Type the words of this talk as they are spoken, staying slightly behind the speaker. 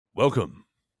Welcome.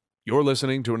 You're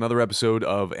listening to another episode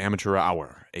of Amateur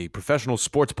Hour, a professional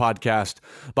sports podcast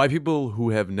by people who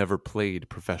have never played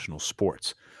professional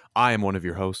sports. I am one of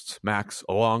your hosts, Max,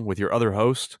 along with your other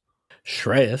host,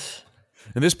 Shreyas.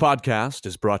 And this podcast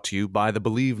is brought to you by the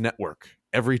Believe Network.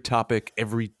 Every topic,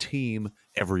 every team,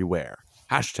 everywhere.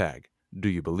 Hashtag, do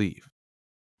you believe?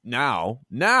 Now,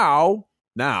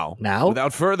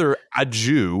 without further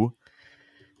ado,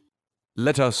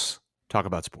 let us talk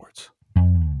about sports.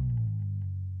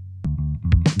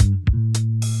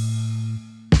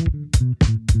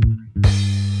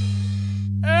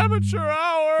 Amateur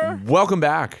Hour. Welcome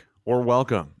back, or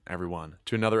welcome, everyone,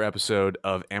 to another episode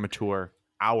of Amateur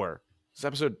Hour. This is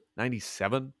episode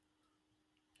 97.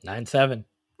 9-7.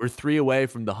 We're 3 away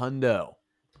from the hundo.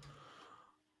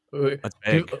 That's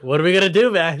big. What are we going to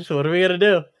do, Max? What are we going to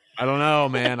do? I don't know,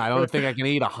 man. I don't think I can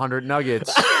eat 100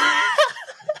 nuggets.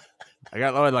 I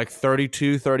got like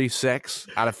 32, 36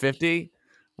 out of 50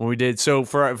 when we did. So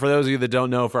for those of you that don't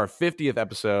know, for our 50th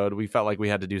episode, we felt like we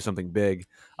had to do something big.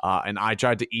 And I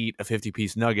tried to eat a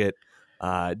 50-piece nugget.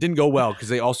 It didn't go well because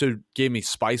they also gave me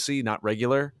spicy, not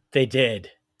regular. They did.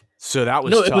 So that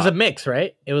was No, tough. it was a mix,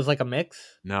 right? It was like a mix.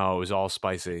 No, it was all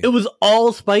spicy. It was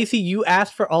all spicy. You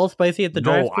asked for all spicy at the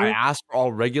drive-thru? No, I asked for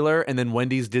all regular, and then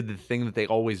Wendy's did the thing that they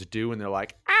always do, and they're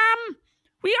like,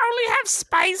 we only have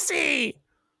spicy.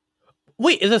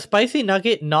 Wait, is a spicy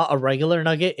nugget not a regular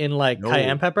nugget in like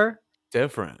cayenne pepper?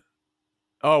 Different.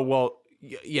 Oh, well,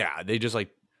 yeah, they just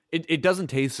like, it doesn't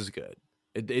taste as good.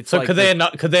 It's so like could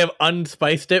they have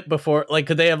unspiced it before? Like,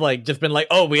 could they have like just been like,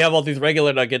 oh, we have all these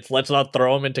regular nuggets, let's not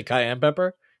throw them into cayenne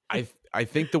pepper? I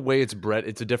think the way it's bread,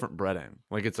 it's a different breading.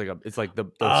 Like it's like the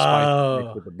spice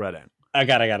mixed with the breading. I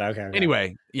got it. Okay.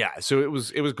 Anyway, yeah. So it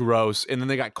was gross, and then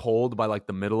they got cold by like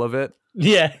the middle of it.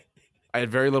 Yeah. I had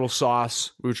very little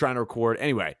sauce. We were trying to record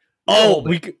anyway.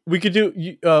 We could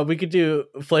do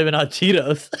Flavin' Hot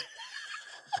Cheetos.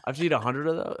 I've eaten 100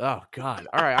 of those. Oh God!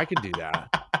 All right, I could do that.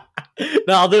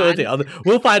 No, I'll do it.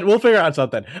 We'll figure out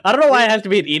something. I don't know why it has to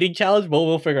be an eating challenge, but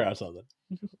we'll figure out something.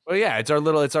 Well, yeah, it's our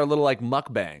little like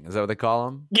mukbang. Is that what they call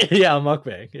them? Yeah,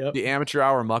 mukbang. Yep. The Amateur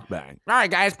Hour mukbang. All right,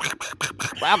 guys,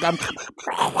 welcome.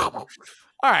 All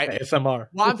right, ASMR.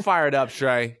 Well, I'm fired up,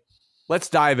 Shrey. Let's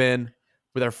dive in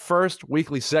with our first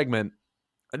weekly segment.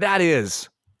 And that is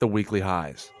the weekly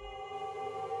highs.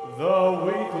 The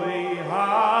weekly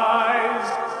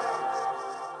highs.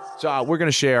 So we're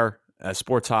gonna share a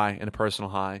sports high and a personal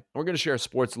high. And we're going to share a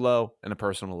sports low and a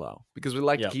personal low because we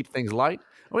like to keep things light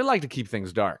and we like to keep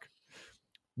things dark.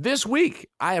 This week,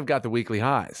 I have got the weekly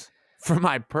highs for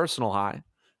my personal high.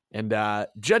 And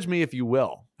judge me if you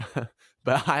will.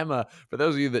 But for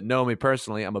those of you that know me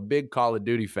personally, I'm a big Call of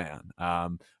Duty fan.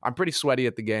 I'm pretty sweaty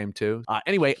at the game too.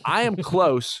 Anyway, I am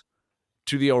close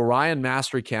to the Orion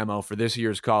Mastery camo for this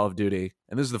year's Call of Duty.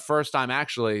 And this is the first time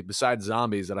actually, besides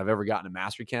zombies, that I've ever gotten a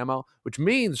Mastery camo, which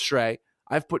means, Shrey,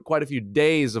 I've put quite a few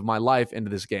days of my life into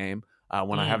this game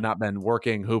when I have not been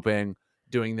working, hooping,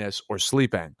 doing this, or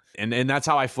sleeping. And that's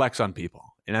how I flex on people.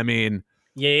 And I mean...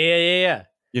 Yeah.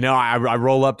 You know, I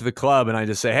roll up to the club and I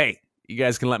just say, hey, you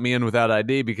guys can let me in without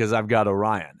ID because I've got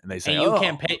Orion. And they say,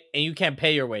 you can't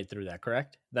pay your way through that,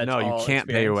 correct? That's no, you can't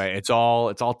pay your way. It's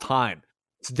all time.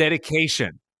 It's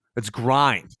dedication. It's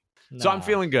grind. So I'm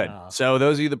feeling good. So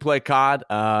those of you that play COD,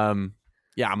 I'm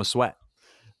a sweat.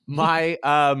 My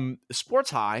sports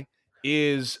high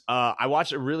is I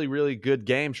watched a really, really good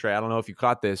game, Trey. I don't know if you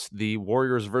caught this. The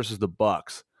Warriors versus the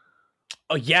Bucks.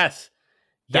 Oh, yes.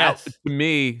 That, to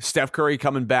me, Steph Curry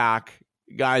coming back,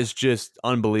 guys, just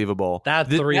unbelievable. That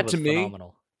three was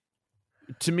phenomenal.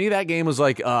 To me, that game was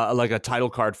like a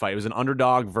title card fight. It was an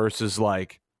underdog versus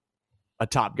like a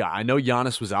top guy. I know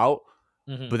Giannis was out,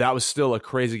 but that was still a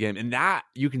crazy game. And that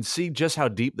you can see just how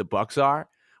deep the Bucks are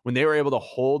when they were able to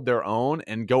hold their own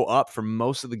and go up for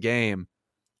most of the game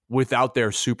without their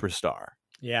superstar.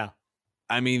 Yeah.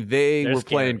 I mean, they're were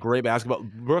playing great basketball.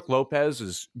 Brook Lopez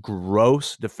is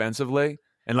gross defensively.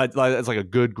 And it's like a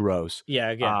good gross. Yeah,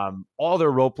 again. All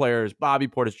their role players, Bobby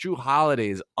Portis, Drew Holiday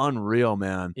is unreal,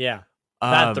 man. Yeah.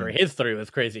 His three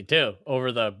was crazy too,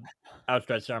 over the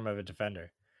outstretched arm of a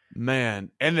defender.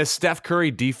 Man, and the Steph Curry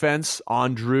defense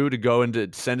on Drew to go into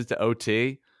send it to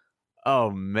OT. Oh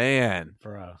man,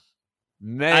 bro,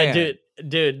 man,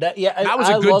 dude, that was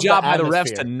a good job by the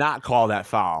refs to not call that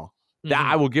foul. That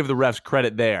I will give the refs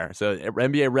credit there. So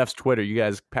NBA refs Twitter, you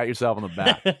guys pat yourself on the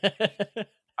back.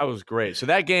 That was great. So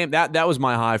that game, that was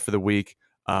my high for the week.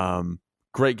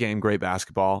 Great game, great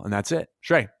basketball, and that's it.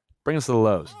 Shrey, bring us to the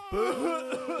lows.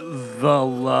 The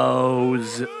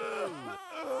lows.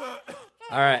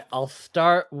 All right, I'll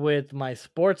start with my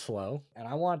sports low, and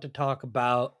I want to talk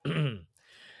about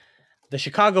the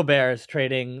Chicago Bears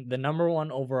trading the number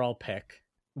 1 overall pick.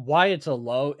 Why it's a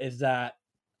low is that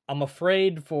I'm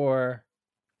afraid for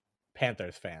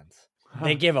Panthers fans.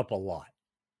 They gave up a lot.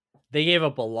 They gave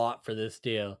up a lot for this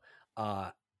deal.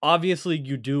 Obviously,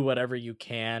 you do whatever you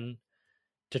can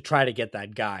to try to get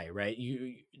that guy, right?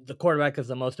 The quarterback is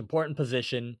the most important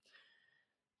position.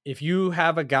 If you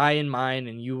have a guy in mind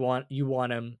and you want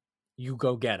him, you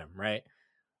go get him, right?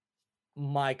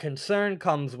 My concern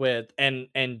comes with and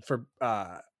for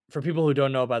people who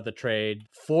don't know about the trade,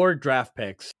 4 draft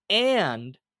picks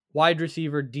and wide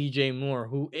receiver DJ Moore,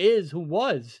 who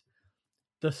was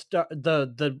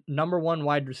the number 1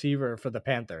 wide receiver for the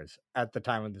Panthers at the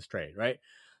time of this trade, right?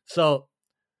 So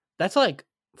that's like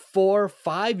 4 or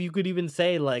 5, you could even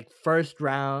say, like, first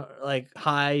round, like,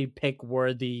 high pick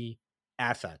worthy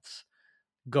assets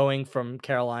going from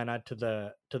Carolina to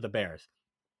the Bears.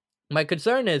 My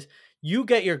concern is you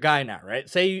get your guy now, right?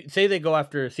 Say they go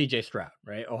after CJ Stroud,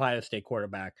 right? Ohio State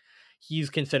quarterback. He's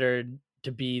considered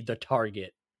to be the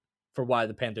target for why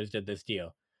the Panthers did this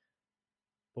deal.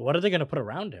 But what are they going to put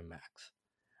around him, Max?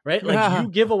 Right? Like, you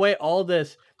give away all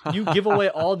this, you give away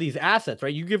all these assets,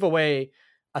 right? You give away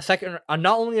a second,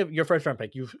 not only your first round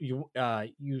pick, you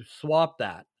swap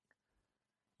that.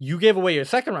 You gave away your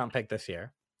second round pick this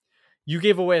year. You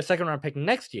gave away a second round pick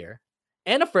next year,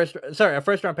 and a first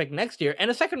round pick next year,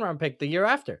 and a second round pick the year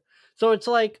after. So it's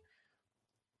like,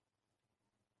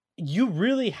 you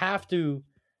really have to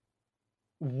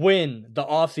win the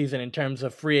offseason in terms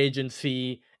of free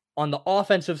agency on the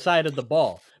offensive side of the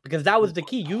ball, because that was the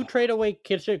key. You trade away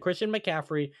Christian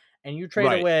McCaffrey, and you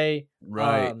trade away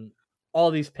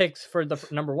all these picks for the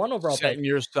number 1 overall pick. Setting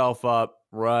yourself up,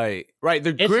 right.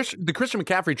 The Christian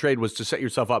McCaffrey trade was to set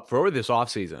yourself up for this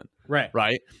offseason.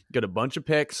 Right. Get a bunch of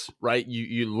picks, right?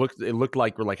 It looked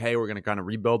like we're like, hey, we're going to kind of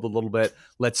rebuild a little bit.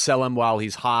 Let's sell him while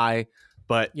he's high.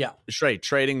 But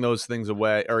trading those things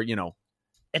away, or,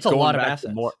 it's a lot of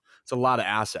assets. It's a lot of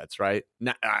assets, right?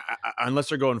 Now, unless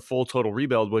they're going full total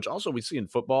rebuild, which also we see in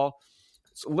football,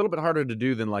 it's a little bit harder to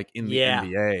do than like in the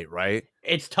NBA, right?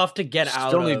 It's tough to get out.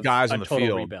 Still need guys on the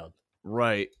field, rebuild.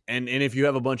 Right? And if you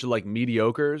have a bunch of like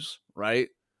mediocres, right,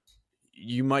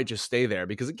 you might just stay there,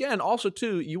 because again, also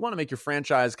too, you want to make your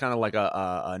franchise kind of like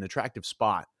an attractive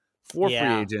spot for free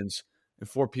agents and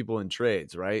for people in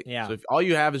trades, right? Yeah. So if all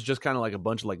you have is just kind of like a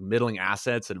bunch of like middling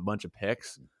assets and a bunch of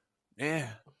picks,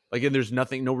 like, and there's no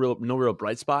real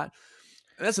bright spot.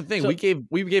 And that's the thing. We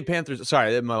gave Panthers.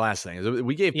 Sorry, my last thing is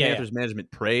we gave Panthers management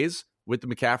praise with the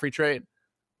McCaffrey trade.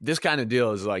 This kind of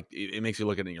deal is like, it makes you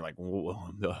look at it and you're like, whoa,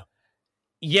 what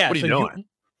are you doing?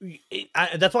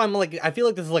 That's why I'm like, I feel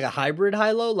like this is like a hybrid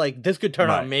high-low. Like, this could turn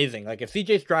out amazing. Like, if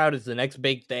CJ Stroud is the next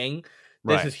big thing,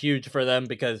 this is huge for them,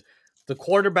 because the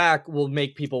quarterback will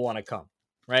make people want to come,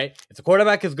 right? If the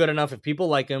quarterback is good enough, if people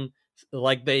like him,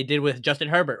 like they did with Justin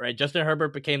Herbert, right? Justin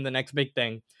Herbert became the next big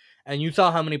thing. And you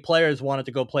saw how many players wanted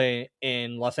to go play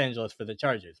in Los Angeles for the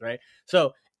Chargers, right?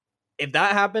 So if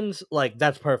that happens, like,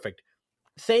 that's perfect.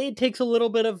 Say it takes a little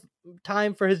bit of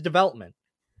time for his development.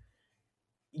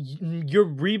 Your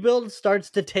rebuild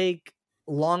starts to take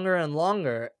longer and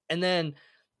longer. And then,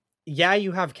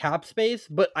 you have cap space,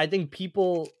 but I think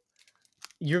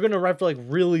you're going to have to like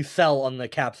really sell on the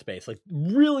cap space, like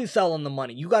really sell on the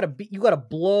money. You got to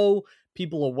blow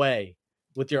people away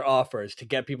with your offers to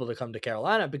get people to come to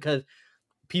Carolina, because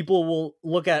people will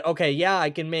look at, okay, I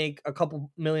can make a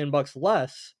couple $1,000,000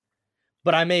 less,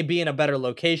 but I may be in a better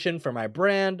location for my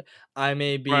brand. I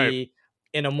may be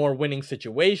in a more winning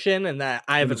situation, and that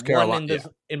I haven't won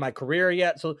in my career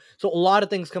yet. So a lot of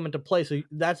things come into play. So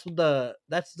that's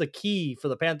the key for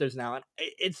the Panthers now. And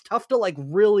it's tough to like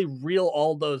really reel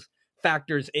all those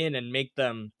factors in and make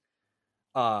them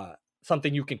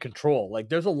something you can control. Like,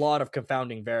 there's a lot of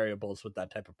confounding variables with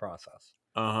that type of process.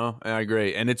 I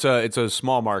agree. And it's a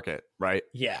small market, right?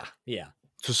 Yeah.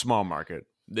 It's a small market.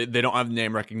 They don't have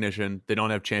name recognition. They don't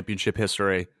have championship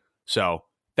history. So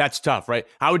that's tough, right?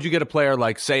 How would you get a player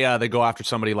like, say, they go after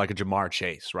somebody like a Jamar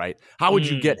Chase, right? How would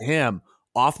you get him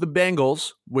off the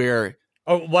Bengals where...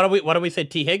 Oh, what do we say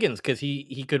T. Higgins? Because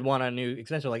he could want a new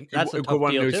extension. Like, that's a tough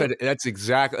deal too. That's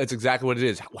exactly what it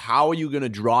is. How are you going to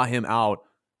draw him out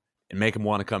and make him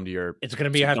want to come to your... It's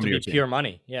going to have to be pure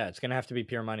money. Yeah, it's going to have to be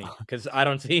pure money, because I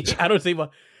don't see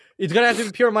what... It's going to have to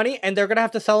be pure money, and they're going to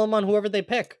have to sell him on whoever they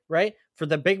pick, right? For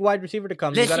the big wide receiver to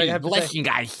come. Listen,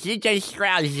 guys, CJ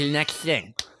Stroud is the next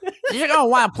thing. You're going to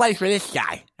want to play for this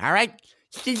guy, all right?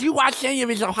 Did you watch any of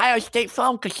his Ohio State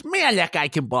film? Because, man, that guy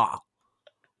can ball.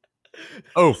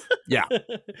 Oh, yeah.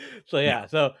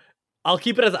 So I'll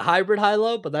keep it as a hybrid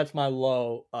high-low, but that's my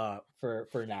low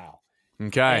for now.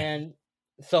 Okay. And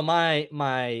so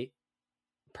my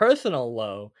personal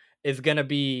low is gonna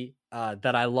be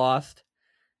that I lost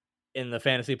in the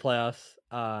fantasy playoffs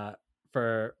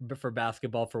for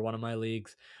basketball for one of my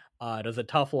leagues. It was a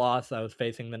tough loss. I was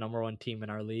facing the number 1 team in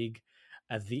our league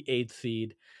as the 8th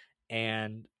seed,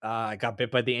 and I got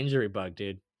bit by the injury bug,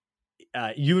 dude.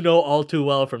 You know all too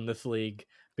well from this league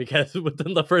because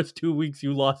within the first 2 weeks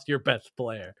you lost your best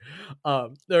player,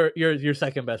 or your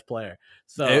second best player.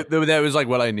 So that was like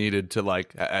what I needed to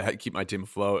like keep my team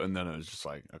afloat, and then it was just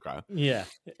like okay, yeah.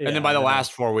 And then by the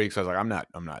last 4 weeks, I was like, I'm not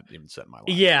even setting my line.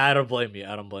 Yeah, I don't blame you.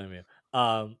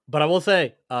 But I will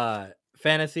say,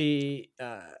 fantasy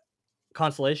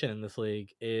consolation in this league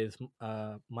is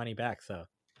money back. So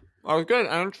I was good.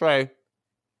 I don't say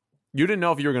you didn't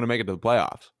know if you were going to make it to the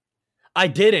playoffs. I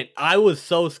didn't. I was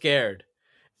so scared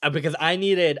because I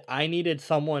needed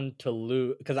someone to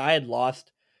lose because I had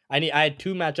lost. I had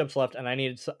 2 matchups left, and I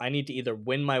need to either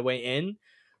win my way in,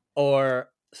 or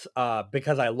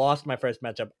because I lost my first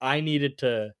matchup, I needed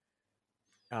to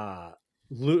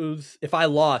lose. If I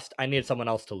lost, I needed someone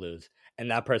else to lose,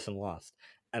 and that person lost,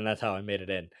 and that's how I made it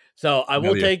in. So I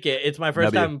will take it. It's my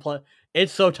first time in play.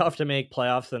 It's so tough to make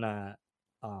playoffs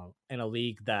in a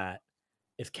league that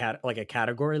is like a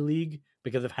category league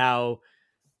because of how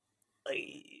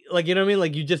like you know what I mean.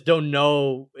 Like you just don't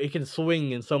know. It can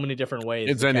swing in so many different ways.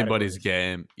 It's anybody's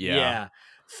game. Yeah.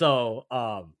 So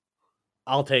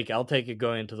I'll take it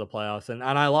going into the playoffs, and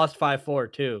I lost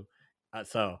 5-4 too.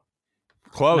 So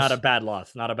close. Not a bad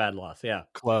loss. Yeah.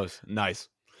 Close. Nice.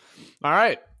 All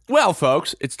right. Well,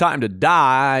 folks, it's time to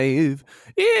dive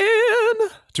in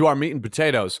to our meat and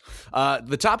potatoes.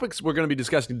 The topics we're going to be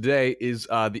discussing today is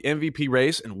the MVP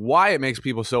race and why it makes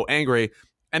people so angry,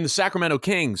 and the Sacramento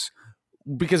Kings,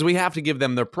 because we have to give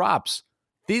them their props.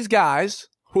 These guys,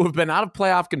 who have been out of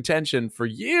playoff contention for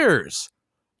years,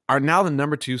 are now the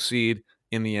number 2 seed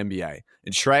in the NBA.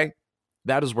 And Shrey,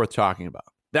 that is worth talking about.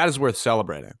 That is worth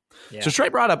celebrating. Yeah. So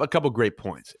Shrey brought up a couple great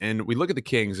points, and we look at the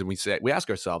Kings and we ask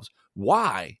ourselves,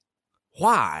 why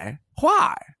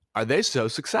are they so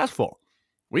successful?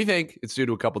 We think it's due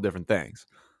to a couple different things.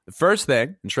 The first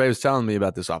thing, and Shrey was telling me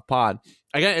about this off pod,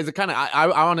 again, is a kind of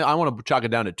I want to chalk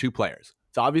it down to 2 players.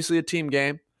 It's obviously a team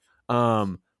game,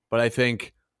 but I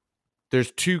think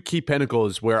there's 2 key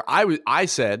pinnacles where I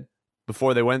said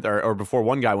before they went there, or before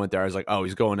one guy went there, I was like, oh,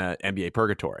 he's going to NBA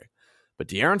purgatory. But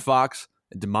De'Aaron Fox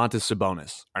and Domantas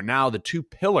Sabonis are now the 2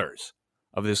 pillars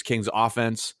of this Kings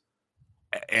offense,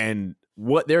 and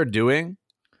what they're doing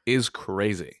is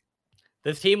crazy.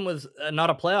 This team was not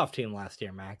a playoff team last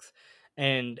year, Max,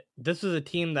 and this was a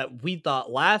team that we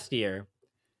thought last year.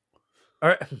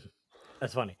 Or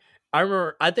that's funny.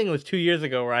 I think it was 2 years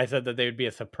ago where I said that they would be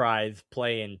a surprise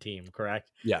play-in team,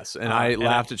 correct? Yes, and I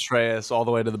laughed at Shreyas all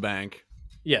the way to the bank.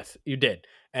 Yes, you did.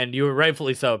 And you were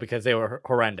rightfully so because they were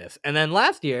horrendous. And then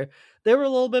last year, they were a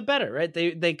little bit better, right?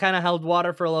 They kind of held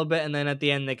water for a little bit, and then at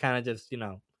the end, they kind of just,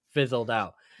 fizzled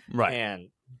out. Right. And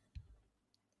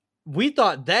we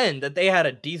thought then that they had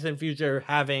a decent future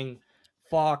having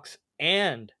Fox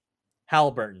and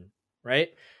Halliburton, right?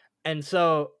 And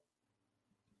so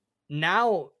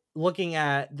now looking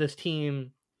at this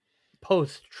team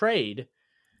post-trade,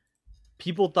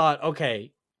 people thought,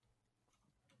 okay,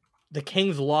 the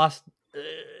Kings lost.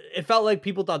 It felt like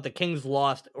people thought the Kings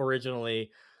lost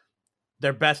originally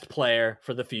their best player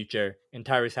for the future in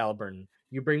Tyrese Halliburton.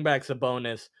 You bring back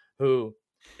Sabonis, who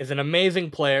is an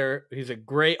amazing player. He's a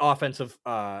great offensive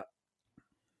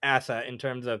asset in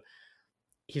terms of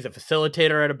he's a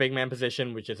facilitator at a big man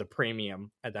position, which is a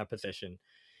premium at that position.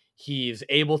 He's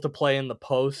able to play in the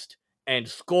post and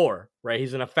score, right?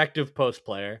 He's an effective post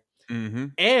player. Mm-hmm.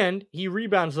 And he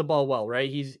rebounds the ball well, right?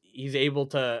 He's able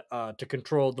to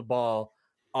control the ball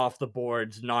off the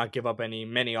boards, not give up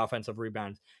many offensive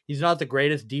rebounds. He's not the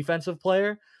greatest defensive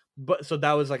player, but so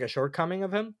that was like a shortcoming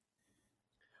of him.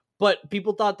 But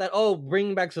people thought that,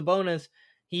 bringing back Sabonis,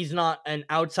 he's not an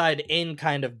outside in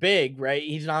kind of big, right?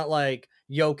 He's not like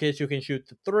Jokic who can shoot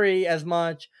the 3 as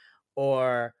much,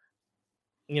 or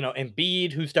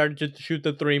Embiid who started to shoot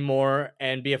the 3 more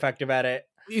and be effective at it.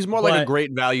 He's more like a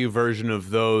great value version of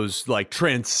those like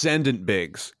transcendent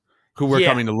bigs who we're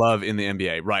coming to love in the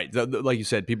NBA, right? Like you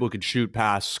said, people could shoot,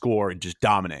 pass, score, and just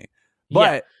dominate.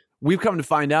 But we've come to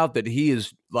find out that he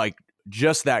is like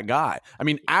just that guy. I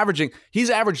mean, he's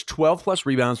averaged 12 plus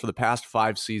rebounds for the past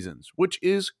 5 seasons, which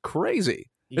is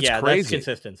crazy. It's crazy. That's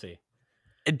consistency.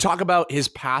 And talk about his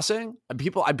passing. And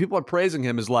people are praising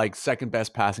him as like second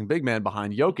best passing big man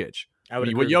behind Jokic.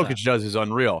 What Jokic does is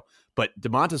unreal. But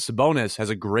Domantas Sabonis has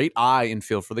a great eye and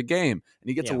feel for the game, and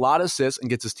he gets a lot of assists and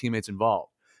gets his teammates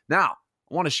involved. Now,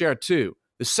 I want to share too.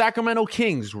 The Sacramento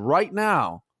Kings right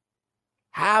now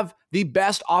have the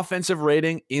best offensive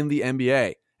rating in the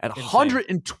NBA at Insane.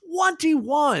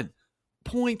 121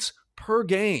 points per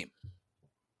game.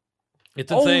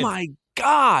 It's insane.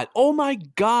 Oh my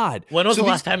God. When was the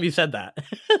last time you said that?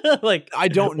 Like, I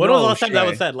don't know. When was the last time that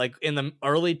was Shrey. said? Like in the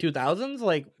early 2000s?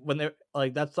 Like when they're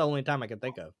like, that's the only time I can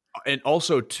think of. And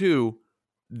also, too,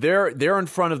 they're in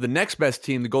front of the next best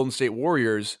team, the Golden State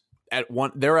Warriors.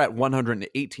 They're at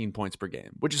 118 points per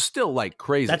game, which is still like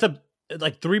crazy. That's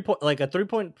a 3 point, like a 3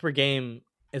 point per game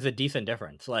is a decent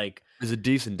difference. Like, is a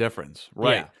decent difference,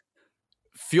 right? Yeah.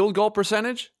 Field goal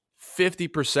percentage,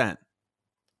 50%.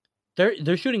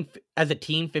 They're shooting as a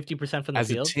team 50% from the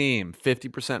field. As a team,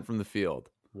 50% from the field.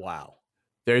 Wow.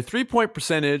 Their 3-point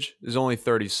percentage is only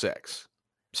 36.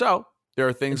 So there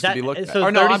are things to be looked at. so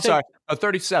Or no, I'm 36 sorry,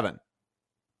 37.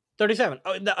 37.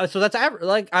 Oh, so that's average.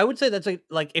 Like, I would say that's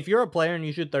like if you're a player and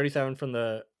you shoot 37 from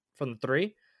the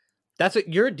three,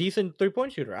 you're a decent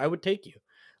 3-point shooter. I would take you.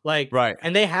 Like, Right.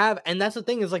 And that's the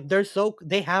thing is like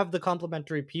they have the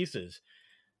complementary pieces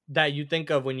that you think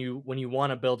of when you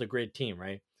want to build a great team,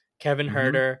 right? Kevin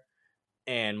Huerter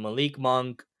and Malik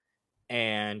Monk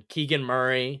and Keegan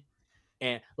Murray,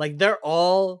 and like they're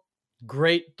all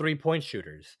great 3-point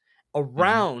shooters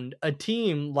around a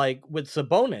team like with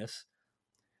Sabonis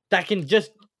that can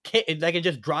just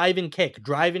drive and kick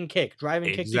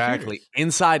Exactly. the shooters.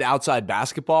 Inside, outside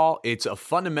basketball, it's a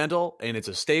fundamental and it's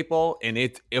a staple and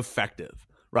it's effective,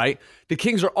 right? The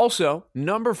Kings are also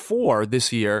number 4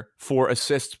 this year for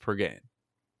assists per game.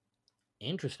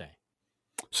 Interesting.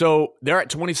 So they're at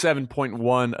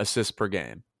 27.1 assists per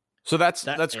game. So that's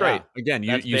great. Yeah, Again,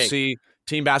 you see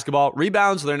team basketball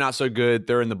rebounds, they're not so good.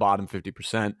 They're in the bottom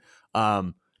 50%.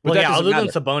 Other than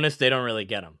Sabonis, they don't really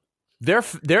get them.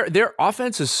 Their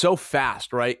offense is so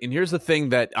fast, right? And here's the thing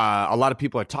that a lot of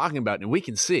people are talking about, and we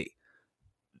can see.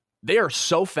 They are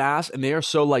so fast and they are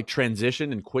so like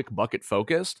transition and quick bucket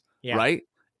focused, right?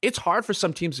 It's hard for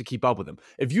some teams to keep up with them.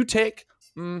 If you take,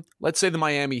 let's say the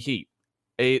Miami Heat,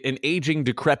 an aging,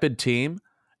 decrepit team,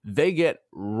 they get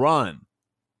run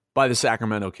by the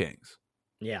Sacramento Kings.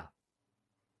 Yeah.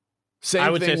 Same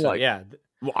I would thing, say so, like, yeah.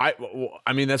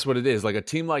 I mean, that's what it is. Like a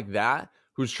team like that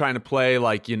who's trying to play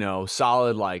like,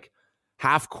 solid, like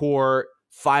half court,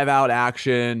 5-out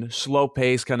action, slow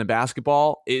pace kind of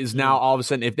basketball is now all of a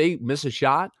sudden, if they miss a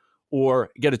shot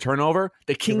or get a turnover,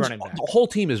 the Kings, the whole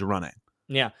team is running.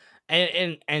 Yeah.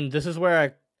 And this is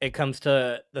where it comes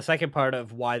to the second part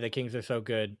of why the Kings are so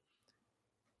good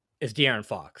is De'Aaron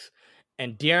Fox.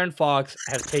 And De'Aaron Fox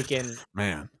has taken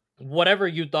whatever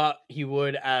you thought he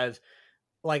would as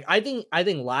like I think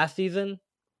last season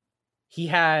he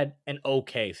had an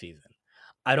okay season.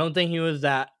 I don't think he was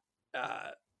that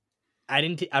I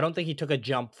don't think he took a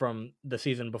jump from the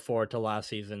season before to last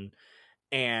season,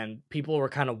 and people were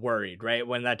kind of worried, right?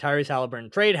 When that Tyrese Halliburton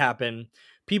trade happened,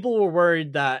 people were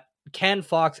worried that can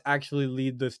Fox actually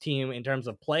lead this team in terms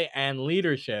of play and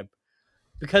leadership,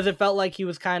 because it felt like he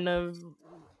was kind of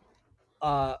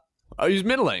he was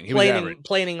middling. He was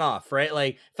planing off, right?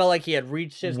 Like felt like he had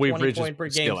reached his 20-point per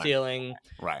game ceiling,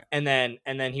 right? And then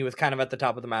he was kind of at the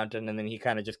top of the mountain, and then he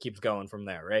kind of just keeps going from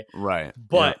there, right? Right.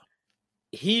 But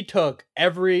he took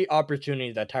every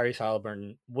opportunity that Tyrese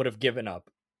Halliburton would have given up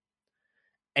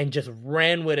and just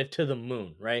ran with it to the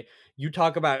moon, right? You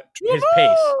talk about his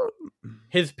pace.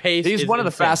 His pace. He's one of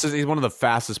insane. the fastest. He's one of the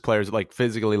fastest players, like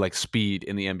physically, like speed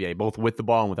in the NBA, both with the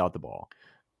ball and without the ball.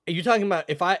 You're talking about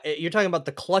you're talking about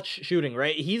the clutch shooting,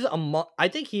 right? I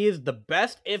think he is the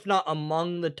best, if not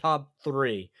among the top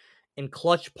 3 in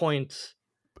clutch points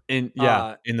in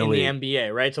the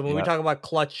NBA, right? So when we talk about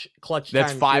clutch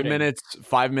that's time 5 shooting,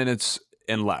 5 minutes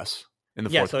and less in the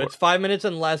fourth quarter. It's 5 minutes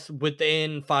and less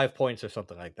within 5 points or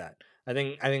something like that. I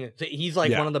think he's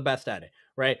like one of the best at it,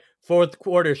 right? Fourth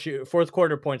quarter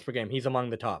points per game, he's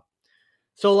among the top.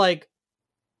 So like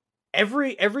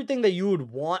everything that you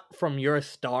would want from your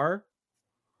star,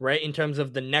 right, in terms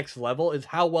of the next level is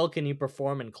how well can he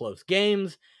perform in close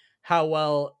games? How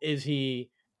well is he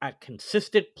at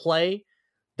consistent play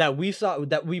that we saw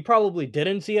that we probably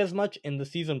didn't see as much in the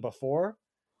season before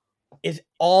is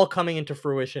all coming into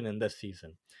fruition in this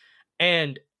season.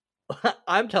 And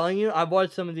I'm telling you, I've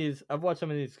watched some of these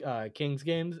Kings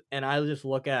games, and I just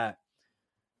look at,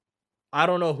 I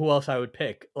don't know who else I would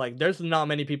pick. Like, there's not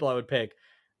many people I would pick.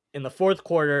 In the fourth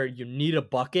quarter, you need a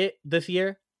bucket this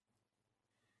year.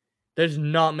 There's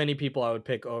not many people I would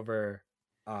pick over.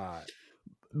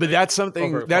 But that's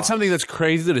something that's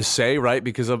crazy to say, right?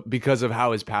 Because of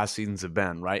how his past seasons have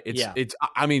been, right? It's.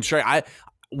 I mean, Shrey,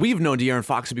 we've known De'Aaron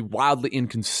Fox to be wildly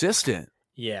inconsistent.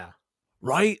 Yeah.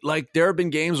 right? Like there have been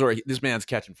games where this man's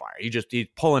catching fire. He's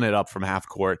pulling it up from half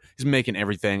court. He's making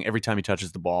everything every time he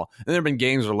touches the ball. And there have been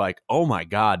games where like, oh my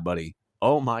God, buddy.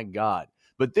 Oh my God.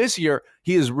 But this year,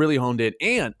 he has really honed in.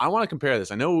 And I want to compare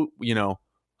this. I know,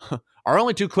 our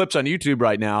only 2 clips on YouTube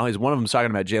right now is one of them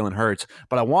talking about Jalen Hurts.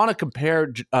 But I want to compare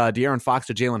De'Aaron Fox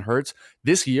to Jalen Hurts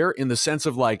this year in the sense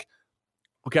of like,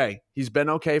 okay, he's been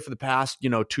okay for the past,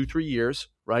 2-3 years,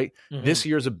 right? Mhm. This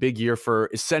year's a big year for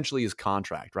essentially his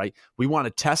contract, right? We want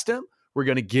to test him. We're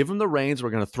going to give him the reins. We're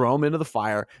going to throw him into the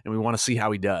fire, and we want to see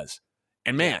how he does.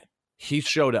 And man, he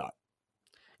showed up.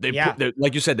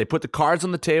 Like you said, they put the cards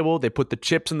on the table. They put the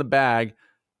chips in the bag,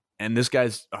 and this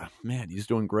guy's, he's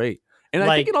doing great. And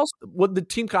I think it also, the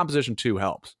team composition too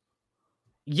helps.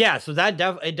 Yeah, so that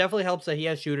it definitely helps that he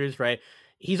has shooters, right?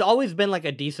 He's always been like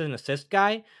a decent assist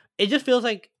guy. It just feels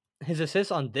like his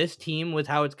assists on this team with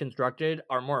how it's constructed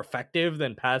are more effective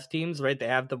than past teams, right? They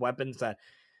have the weapons that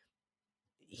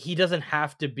he doesn't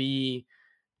have to be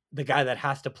the guy that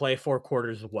has to play 4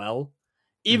 quarters well.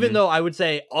 Even though I would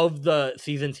say of the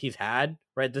seasons he's had,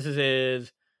 right? This is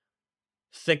his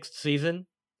 6th season.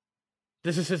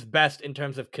 This is his best in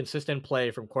terms of consistent play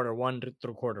from quarter 1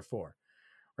 through quarter 4,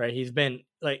 right? He's been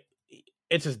like,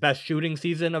 it's his best shooting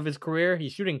season of his career.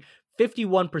 He's shooting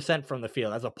 51% from the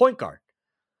field as a point guard,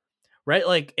 right?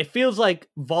 Like it feels like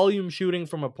volume shooting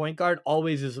from a point guard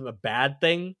always is a bad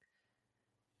thing.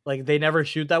 Like they never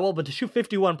shoot that well, but to shoot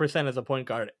 51% as a point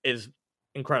guard is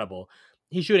incredible.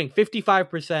 He's shooting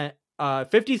 55%,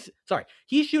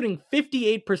 he's shooting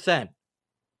 58%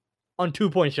 on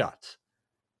 2-point shots.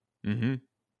 Mm-hmm.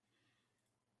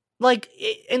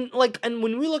 And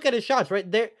when we look at his shots,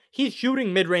 right there, he's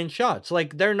shooting mid-range shots.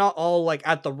 Like they're not all like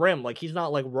at the rim. Like he's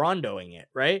not like rondoing it,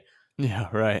 right? Yeah,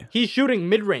 right. He's shooting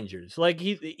mid-rangers. Like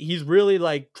he's really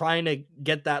like trying to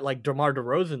get that like DeMar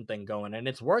DeRozan thing going, and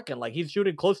it's working. Like he's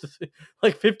shooting close to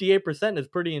like 58% is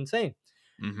pretty insane.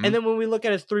 Mm-hmm. And then when we look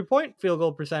at his 3-point field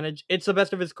goal percentage, it's the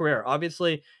best of his career.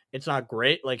 Obviously, it's not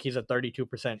great. Like he's a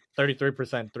 32%,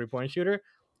 33% 3-point shooter.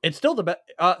 It's still the best.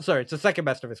 It's the second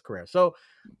best of his career. So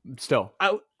still,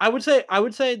 I would say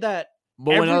that.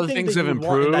 But when other things have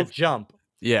improved, that jump,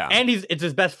 yeah, and it's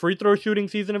his best free throw shooting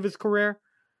season of his career,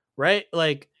 right?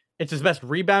 Like it's his best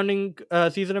rebounding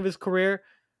season of his career.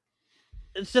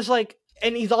 It's just like,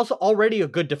 and he's also already a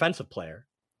good defensive player,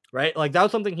 right? Like that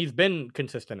was something he's been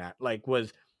consistent at. Like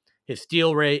was his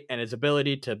steal rate and his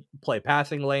ability to play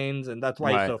passing lanes, and that's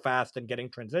why he's so fast and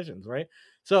getting transitions, right?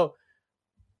 So.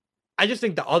 I just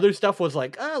think the other stuff was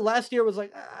like, last year was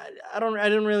like, I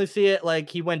didn't really see it.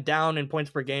 Like he went down in points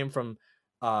per game from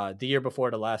the year before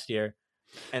to last year.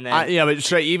 And then, but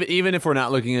Shrey, even if we're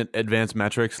not looking at advanced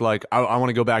metrics, like I want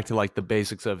to go back to like the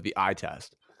basics of the eye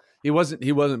test. He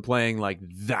wasn't playing like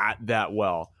that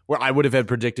well, where I would have had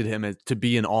predicted him to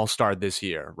be an all-star this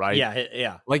year. Right.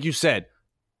 Yeah. Like you said,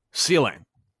 ceiling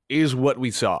is what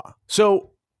we saw.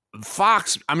 So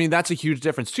Fox, I mean, that's a huge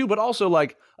difference too, but also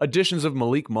like additions of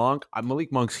Malik Monk.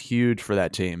 Malik Monk's huge for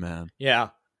that team, man. Yeah.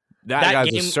 That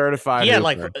guy's a certified. Yeah,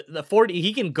 like the 40,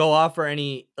 he can go off for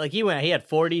any, like he had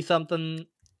 40 something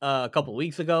a couple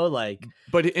weeks ago. Like,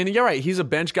 and you're right. He's a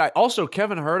bench guy. Also,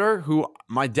 Kevin Huerter, who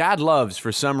my dad loves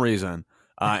for some reason.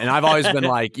 And I've always been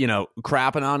like,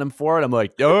 crapping on him for it. I'm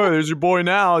like, oh, there's your boy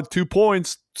now. 2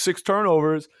 points, 6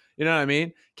 turnovers. You know what I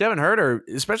mean? Kevin Huerter,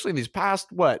 especially in these past,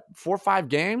 4 or 5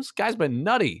 games, guy's been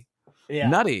nutty. Yeah.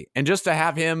 Nutty. And just to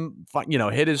have him,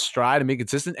 hit his stride and be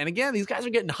consistent. And again, these guys are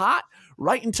getting hot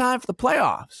right in time for the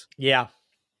playoffs. Yeah.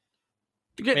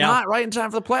 You're getting hot right in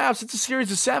time for the playoffs. It's a series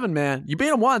of 7, man. You beat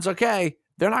them once, okay.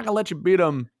 They're not going to let you beat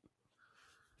them.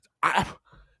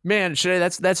 Man,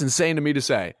 Shrey, that's insane to me to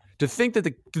say. To think that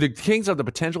the Kings have the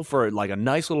potential for like a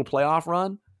nice little playoff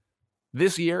run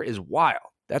this year is wild.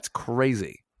 That's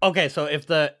crazy. Okay, so if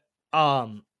the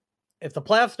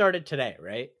playoffs started today,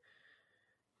 right?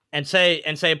 And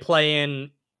say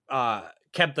play-in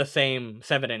kept the same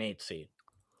 7 and 8 seed,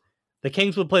 the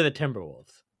Kings would play the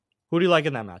Timberwolves. Who do you like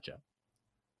in that matchup?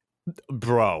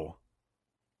 Bro,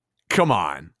 come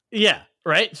on. Yeah,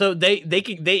 right. So they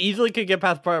easily could get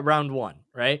past round 1,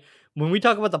 right? When we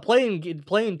talk about the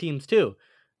playing teams too,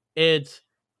 it's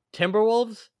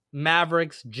Timberwolves,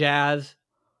 Mavericks, Jazz,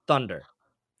 Thunder.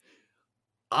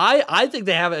 I think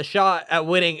they have a shot at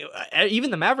winning.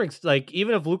 Even the Mavericks, like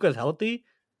even if Luka's healthy,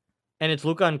 and it's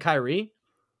Luka and Kyrie,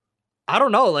 I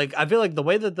don't know. Like I feel like the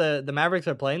way that the Mavericks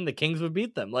are playing, the Kings would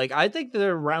beat them. Like I think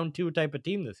they're a round 2 type of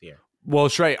team this year. Well,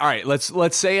 Shrey, all right.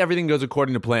 Let's say everything goes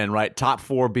according to plan, right? Top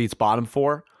 4 beats bottom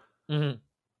 4. Mm-hmm.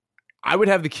 I would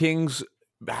have the Kings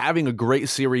having a great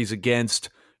series against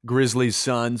Grizzlies,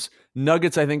 Suns,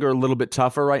 Nuggets, I think, are a little bit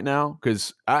tougher right now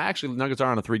because actually the Nuggets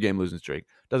are on a 3-game losing streak.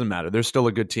 Doesn't matter. They're still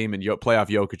a good team, and playoff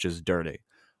Jokic is dirty.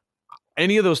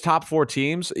 Any of those top 4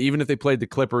 teams, even if they played the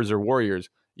Clippers or Warriors,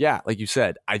 yeah, like you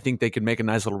said, I think they could make a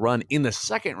nice little run in the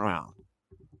second round.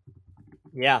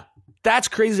 Yeah. That's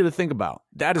crazy to think about.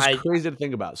 That is crazy to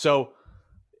think about. So,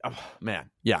 man,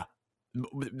 yeah.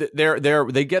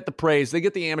 They get the praise. They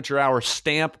get the amateur hour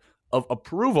stamp of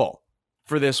approval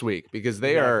for this week because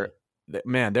they are,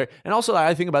 man, they're, and also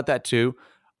I think about that too.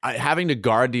 Having to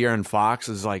guard De'Aaron Fox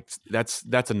is like, that's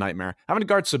a nightmare. Having to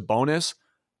guard Sabonis,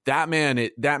 that man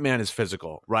is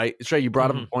physical, right? Shrey, you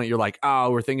brought up a point. You're like,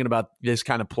 oh, we're thinking about this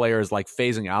kind of player is like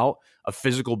phasing out a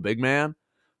physical big man.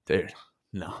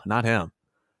 No, not him.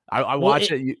 I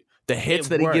watch it. The hits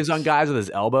that he gives on guys with his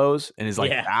elbows and his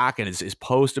back and his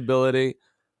post ability.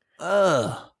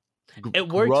 It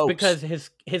works because his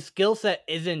skill set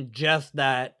isn't just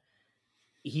that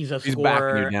he's scorer. He's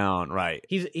backing you down, right?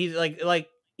 He's like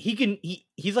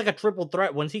he's like a triple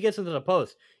threat. Once he gets into the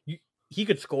post, he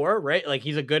could score, right? Like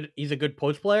he's a good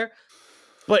post player,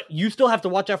 but you still have to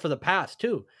watch out for the pass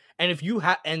too. And if you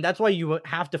and that's why you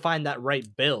have to find that right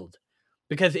build,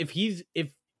 because if he's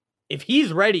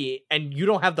ready and you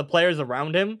don't have the players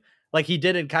around him like he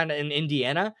did in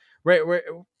Indiana, right, where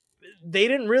they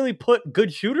didn't really put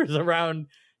good shooters around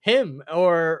him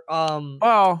or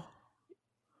well,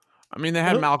 I mean they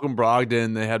had Malcolm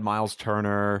Brogdon, they had Miles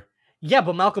Turner. Yeah,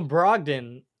 but Malcolm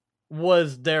Brogdon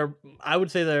was I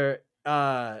would say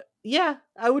so,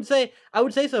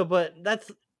 but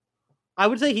I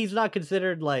would say he's not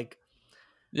considered like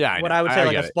what I would say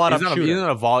like a spot up shooter. He's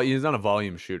not a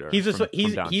volume shooter. He's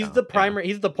the primary.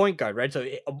 He's the point guard, right? So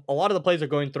a lot of the plays are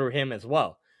going through him as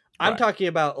well. I'm talking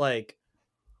about like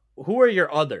who are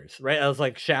your others, right? As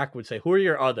like Shaq would say, who are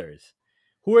your others?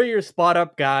 Who are your spot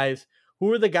up guys?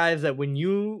 Who are the guys that when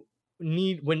you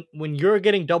need when you're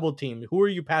getting double teamed, who are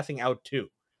you passing out to?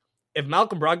 If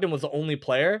Malcolm Brogdon was the only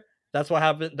player, that's what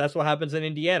happened. That's what happens in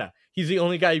Indiana. He's the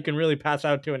only guy you can really pass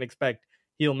out to and expect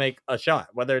he'll make a shot,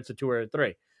 whether it's a 2 or a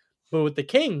 3. But with the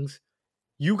Kings,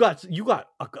 you got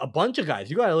a bunch of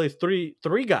guys. You got at least three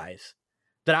guys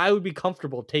that I would be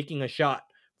comfortable taking a shot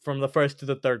from the first to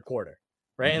the third quarter,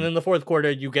 right? Mm-hmm. And then the fourth quarter,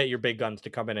 you get your big guns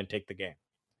to come in and take the game.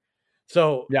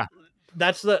 So yeah,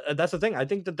 that's the thing. I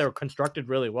think that they're constructed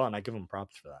really well, and I give them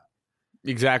props for that.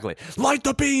 Exactly. Light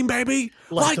the beam, baby.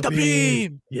 Light the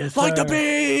beam. Yes, light the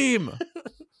beam.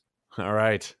 All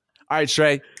right,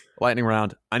 Shrey. Lightning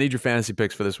round. I need your fantasy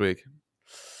picks for this week.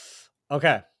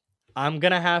 Okay. I'm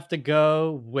going to have to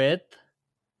go with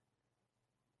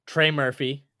Trey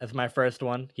Murphy as my first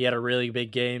one. He had a really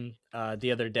big game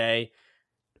the other day.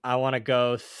 I want to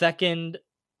go second.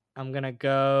 I'm going to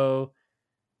go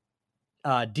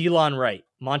Delon Wright.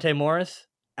 Monte Morris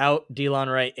out,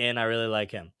 Delon Wright in. I really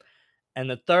like him. And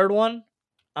the third one,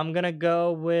 I'm going to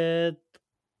go with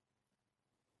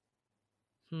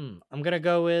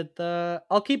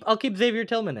I'll keep Xavier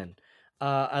Tillman in.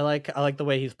 I like the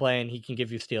way he's playing. He can give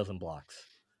you steals and blocks.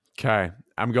 Okay.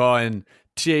 I'm going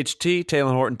THT,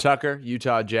 Taylor Horton Tucker,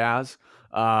 Utah Jazz.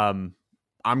 I'm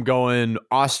going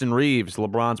Austin Reeves,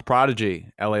 LeBron's prodigy,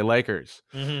 LA Lakers.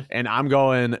 Mm-hmm. And I'm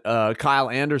going Kyle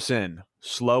Anderson,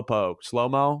 Slowpoke,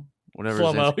 Slow-Mo, whatever.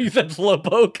 Slow-Mo. You said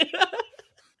Slowpoke.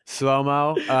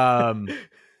 Slow-Mo.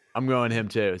 I'm going him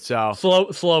too. So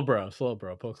slow bro,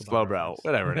 Pokemon. Slow bro,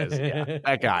 whatever it is. Yeah,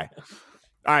 that guy.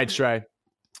 All right, Shrey.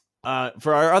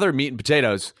 For our other meat and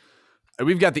potatoes,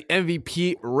 we've got the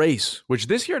MVP race, which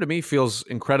this year to me feels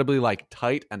incredibly like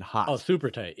tight and hot. Oh, super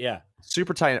tight. Yeah.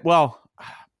 Super tight. Well,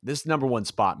 this number one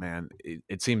spot, man,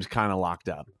 it seems kind of locked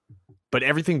up. But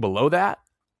everything below that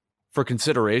for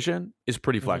consideration is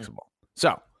pretty flexible.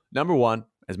 So, number one,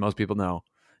 as most people know,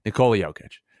 Nikola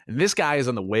Jokic. And this guy is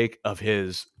on the wake of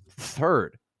his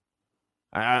third,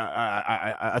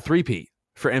 a three-peat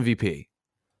for MVP.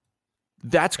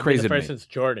 That's crazy. The first since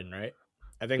Jordan, right?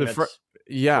 I think that's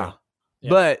yeah.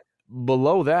 But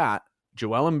below that,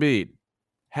 Joel Embiid,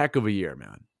 heck of a year,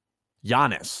 man.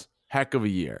 Giannis, heck of a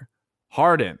year.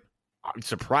 Harden,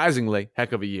 surprisingly,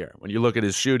 heck of a year. When you look at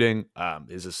his shooting,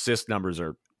 his assist numbers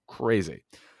are crazy.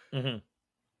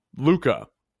 Mm-hmm. Luka,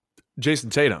 Jason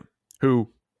Tatum, who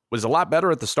was a lot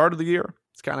better at the start of the year.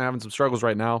 He's kind of having some struggles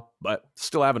right now, but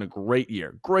still having a great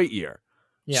year. Great year.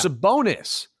 Yeah.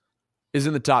 Sabonis is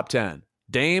in the top 10.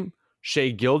 Dame, Shai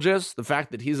Gilgeous, the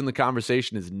fact that he's in the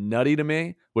conversation is nutty to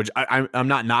me, which I'm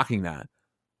not knocking that.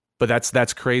 But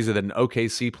that's crazy that an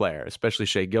OKC player, especially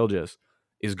Shai Gilgeous,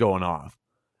 is going off.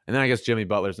 And then I guess Jimmy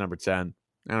Butler's number 10.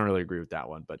 I don't really agree with that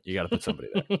one, but you got to put somebody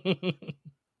there.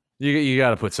 You got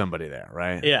to put somebody there,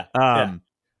 right? Yeah.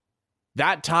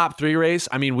 that top 3 race,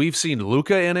 I mean, we've seen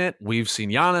Luka in it. We've seen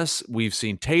Giannis. We've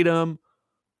seen Tatum,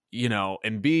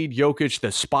 Embiid, Jokic.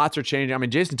 The spots are changing. I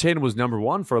mean, Jason Tatum was number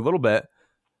 1 for a little bit,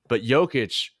 but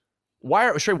Jokic, why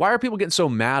are people getting so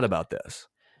mad about this?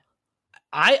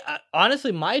 I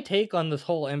honestly, my take on this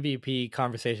whole MVP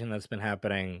conversation that's been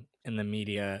happening in the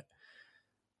media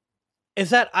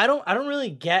is that I don't really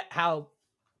get how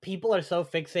people are so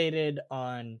fixated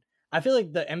on. I feel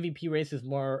like the MVP race is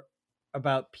more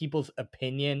about people's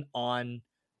opinion on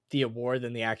the award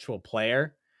than the actual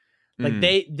player. Like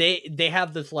they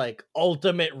have this like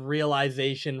ultimate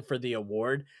realization for the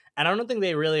award, and I don't think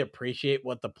they really appreciate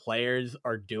what the players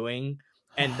are doing,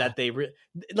 and that they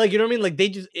like, you know what I mean? Like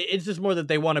it's just more that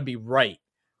they want to be right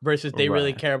versus they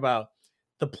really Right. care about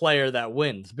the player that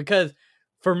wins. Because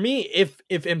for me, if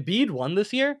Embiid won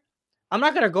this year, I'm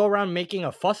not gonna go around making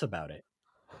a fuss about it.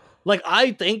 Like,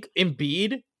 I think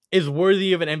Embiid is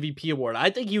worthy of an MVP award. I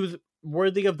think he was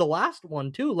worthy of the last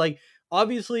one too. Like,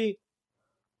 obviously,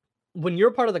 when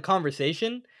you're part of the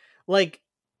conversation, like,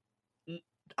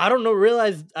 I don't know,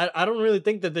 I don't really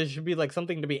think that there should be like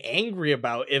something to be angry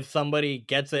about if somebody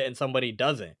gets it and somebody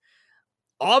doesn't.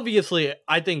 Obviously,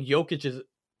 I think Jokic is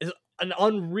an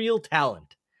unreal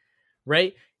talent,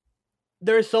 right?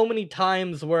 There are so many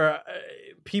times where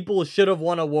people should have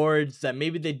won awards that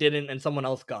maybe they didn't and someone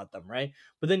else got them, right?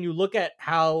 But then you look at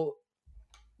how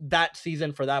that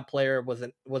season for that player was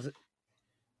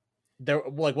their,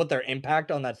 like, what their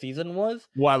impact on that season was.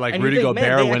 Why, like And you Rudy think, man,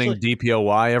 Gobert they winning actually...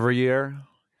 DPOY every year?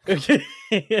 Okay,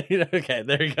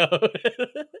 there you go.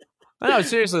 No,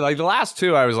 seriously, like the last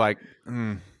 2, I was like,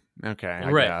 okay, I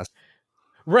Right. guess.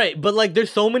 Right, but like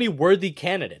there's so many worthy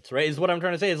candidates, right? Is what I'm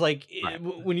trying to say. Is like, Right.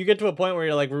 when you get to a point where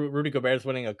you're like Rudy Gobert's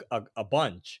winning a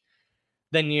bunch,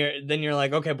 then you're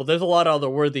like, okay, but there's a lot of other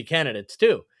worthy candidates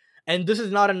too. And this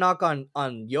is not a knock on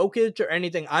Jokic or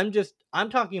anything. I'm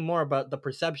talking more about the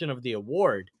perception of the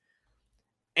award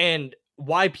and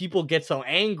why people get so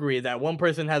angry that one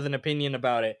person has an opinion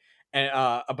about it, and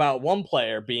about one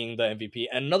player being the MVP,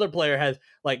 and another player has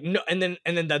like no, and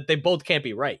then that they both can't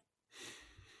be right.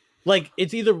 Like,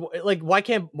 it's either like, why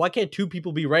can't 2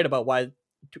 people be right about why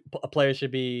a player should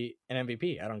be an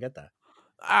MVP? I don't get that.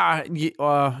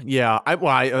 Yeah.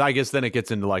 I guess then it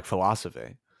gets into like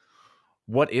philosophy.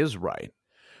 What is right?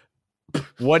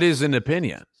 What is an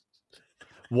opinion?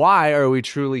 Why are we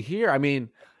truly here? I mean,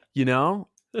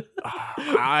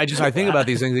 I think about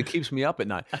these things. It keeps me up at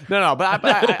night. No, but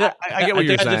I get what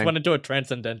you're saying. I just went into a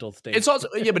transcendental state. It's also,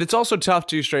 but it's also tough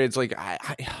too. Straight. It's like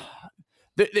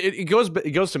it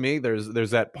goes to me.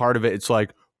 There's that part of it. It's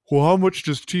like, well, how much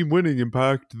does team winning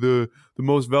impact the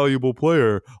most valuable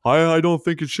player? I don't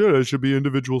think it should. It should be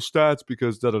individual stats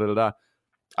because da da da da.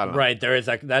 I don't know. Right, there is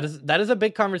that is a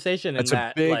big conversation. It's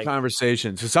a big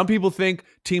conversation. So some people think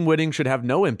team winning should have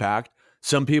no impact.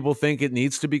 Some people think it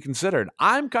needs to be considered.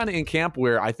 I'm kind of in camp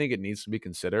where I think it needs to be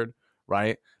considered,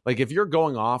 right? Like, if you're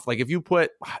going off, like if you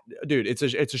put, dude, it's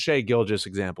a Shea Gilgeous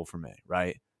example for me,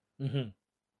 right? Mm-hmm.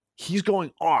 He's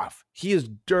going off. He is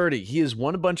dirty. He has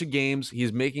won a bunch of games. He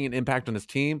is making an impact on his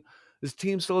team. His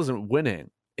team still isn't winning.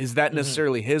 Is that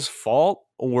necessarily his fault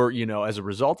or, as a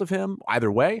result of him?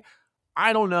 Either way,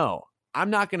 I don't know. I'm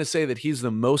not going to say that he's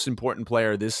the most important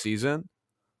player this season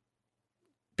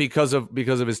because of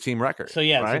his team record. So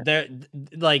yeah, right? so there,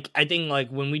 like, I think, like,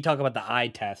 when we talk about the eye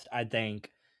test, I think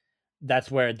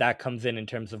that's where that comes in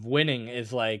terms of winning.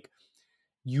 Is like,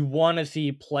 you want to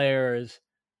see players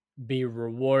be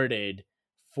rewarded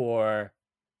for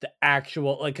the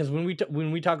actual, like, because when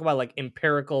we talk about like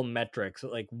empirical metrics,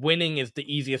 like winning is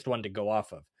the easiest one to go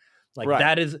off of. Like,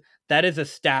 right. that is a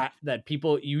stat that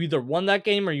people, you either won that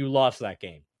game or you lost that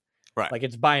game. Right. Like,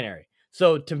 it's binary.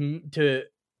 So to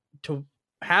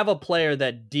have a player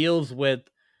that deals with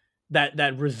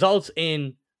that results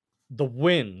in the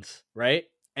wins, right?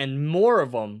 And more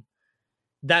of them,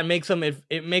 that makes them,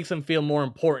 it makes them feel more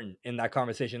important in that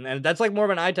conversation. And that's like more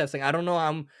of an eye testing. I don't know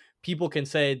how people can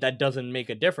say that doesn't make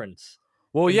a difference.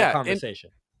 Well, in yeah, the conversation.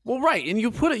 Right. And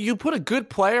you put a good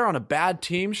player on a bad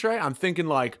team, Shrey. I'm thinking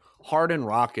like Harden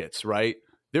Rockets, right?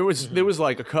 There was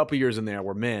like a couple years in there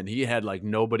where, man, he had like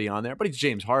nobody on there, but he's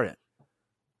James Harden.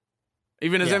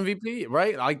 Even as MVP,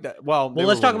 right? Like that. Well,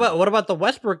 let's talk about, what about the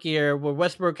Westbrook year where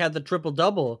Westbrook had the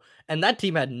triple-double and that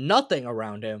team had nothing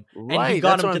around him, and he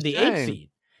got him to the 8th seed.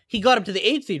 He got him to the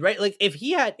 8th seed, right? Like,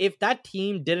 if that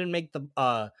team didn't make the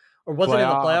or wasn't in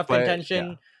the playoff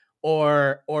contention,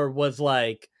 or was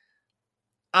like,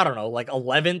 I don't know, like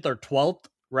 11th or 12th,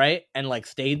 right? And like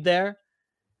stayed there,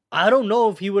 I don't know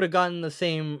if he would have gotten the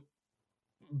same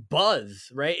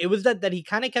buzz, right? It was that he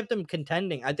kind of kept him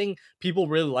contending. I think people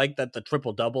really liked that the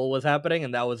triple double was happening,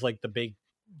 and that was like the big.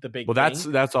 Well,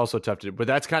 thing. that's also tough to do, but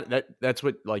that's that's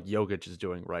what like Jokic is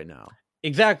doing right now.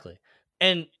 Exactly,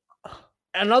 and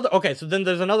so then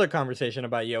there's another conversation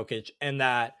about Jokic, and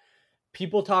that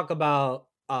people talk about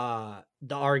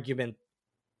the argument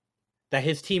that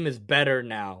his team is better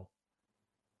now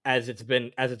as it's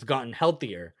gotten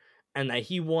healthier, and that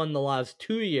he won the last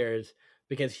 2 years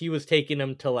because he was taking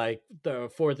them to like the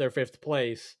 4th or 5th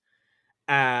place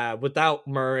without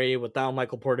Murray, without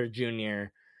Michael Porter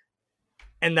Jr.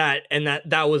 And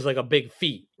that was like a big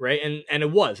feat, right? And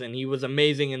it was, and he was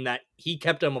amazing in that he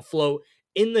kept them afloat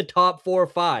in the top 4 or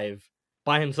 5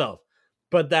 by himself.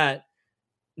 But that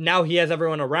now he has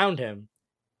everyone around him.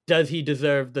 Does he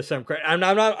deserve the same credit? I'm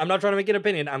not trying to make an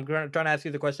opinion. I'm trying to ask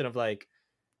you the question of like,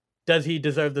 does he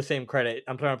deserve the same credit?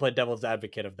 I'm trying to play devil's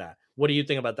advocate of that. What do you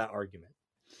think about that argument?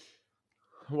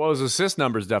 Well, his assist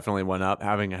numbers definitely went up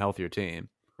having a healthier team.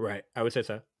 Right. I would say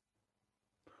so.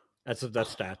 That's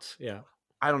stats. Yeah.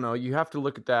 I don't know. You have to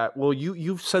look at that. Well,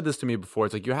 you've said this to me before.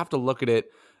 It's like you have to look at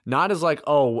it not as like,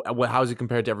 oh, how's he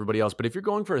compared to everybody else? But if you're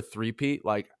going for a three-peat,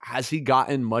 like, has he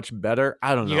gotten much better?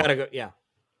 I don't know. You gotta go. Yeah.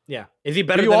 Yeah. Is he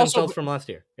better than himself from last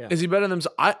year? Yeah. Is he better than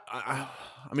himself? I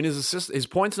mean, his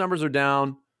points numbers are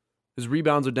down. His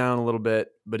rebounds are down a little bit,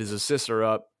 but his assists are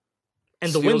up. And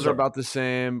Steals the wins are about the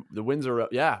same. The wins are up.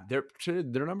 Yeah, they're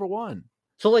number one.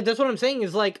 So like that's what I'm saying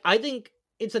is like I think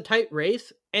it's a tight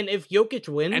race, and if Jokic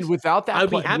wins, and without that, I'd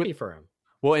be happy for him.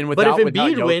 Well, and but if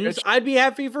Embiid wins, I'd be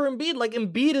happy for Embiid. Like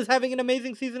Embiid is having an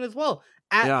amazing season as well.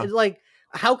 Like,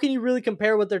 how can you really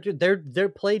compare what they're doing? They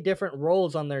play different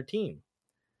roles on their team,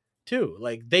 too.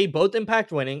 Like they both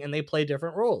impact winning, and they play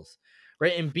different roles,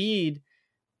 right? Embiid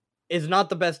is not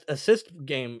the best assist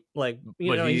game. Like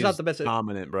he's not the best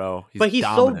dominant, bro. He's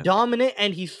so dominant,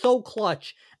 and he's so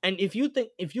clutch. And if you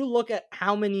look at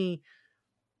how many.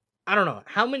 I don't know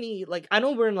how many, like, I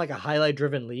know we're in like a highlight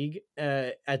driven league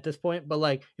at this point, but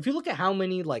like, if you look at how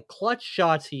many like clutch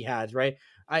shots he has, right?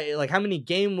 Like how many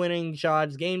game winning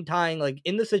shots, game tying, like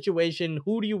in the situation,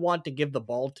 who do you want to give the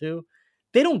ball to?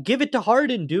 They don't give it to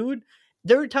Harden, dude.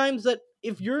 There are times that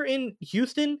if you're in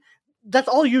Houston, that's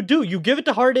all you do. You give it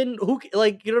to Harden, who,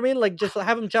 like, you know what I mean? Like, just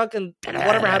have him chuck and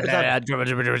whatever happens.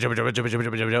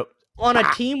 On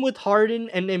a team with Harden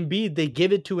and Embiid, they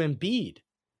give it to Embiid.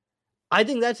 I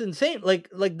think that's insane. Like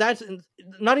that's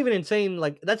not even insane.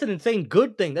 Like that's an insane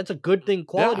good thing. That's a good thing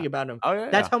quality about him. Oh, yeah,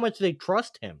 that's how much they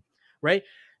trust him, right?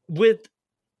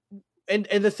 And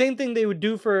the same thing they would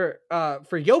do for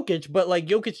Jokic, but like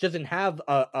Jokic doesn't have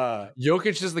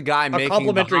Jokic is the guy making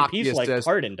complimentary piece like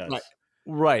Harden does.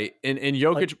 Right. And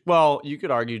Jokic, like, well, you could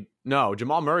argue no,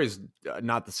 Jamal Murray's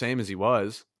not the same as he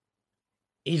was.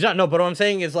 He's not. No, but what I'm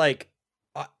saying is like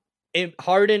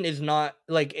Harden is not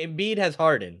like Embiid has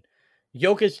Harden.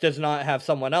 Jokic does not have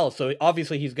someone else, so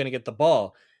obviously he's going to get the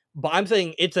ball. But I'm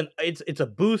saying it's a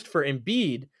boost for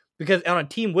Embiid because on a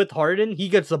team with Harden, he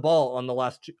gets the ball on the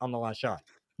last shot,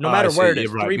 no matter where it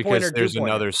is, right, 3-pointer, there's 2-pointer.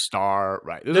 Another star,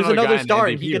 right? There's another star,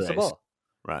 and he gets the ball,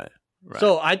 right.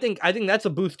 So I think that's a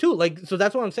boost too. Like, so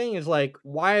that's what I'm saying is like,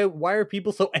 why are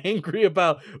people so angry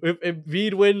about if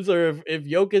Embiid wins or if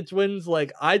Jokic wins?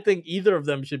 Like, I think either of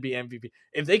them should be MVP.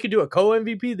 If they could do a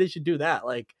co-MVP, they should do that.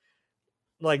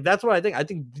 Like that's what I think. I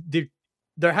think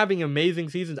they're having amazing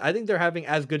seasons. I think they're having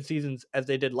as good seasons as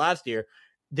they did last year.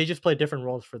 They just play different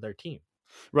roles for their team.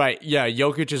 Right. Yeah.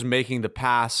 Jokic is making the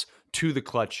pass to the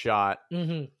clutch shot.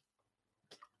 Mm-hmm.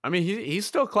 I mean, he's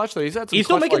still clutch though. He's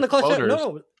still making the clutch shot.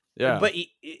 No. Yeah.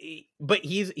 But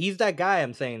he's that guy.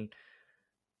 I'm saying.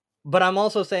 But I'm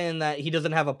also saying that he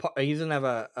doesn't have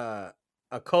a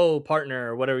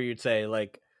co-partner or whatever you'd say,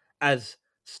 like as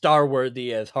star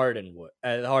worthy as Harden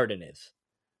is.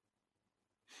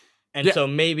 And so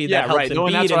maybe that helps Embiid.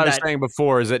 And that's what I was saying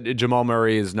before is that Jamal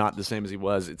Murray is not the same as he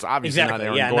was. It's obviously not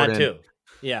Aaron Gordon. Not too.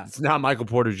 Yeah. It's not Michael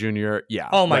Porter Jr. Yeah.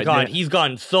 Oh my God. He's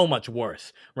gotten so much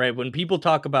worse, right? When people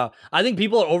talk about, I think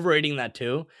people are overrating that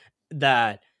too,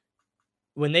 that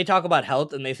when they talk about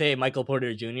health and they say Michael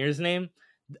Porter Jr.'s name,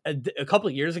 a couple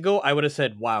of years ago, I would have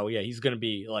said, wow, yeah, he's going to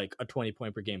be like a 20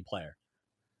 point per game player.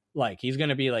 Like he's going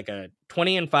to be like a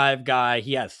 20-5 guy.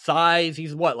 He has size.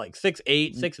 He's what, like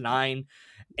 6'8", 6'9",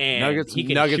 and he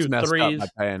can shoot threes. Up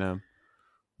by paying him.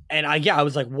 And I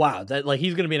was like, wow, that like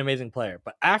he's going to be an amazing player.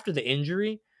 But after the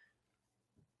injury,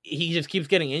 he just keeps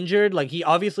getting injured. Like he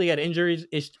obviously had injuries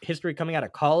history coming out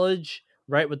of college,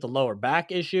 right, with the lower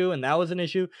back issue, and that was an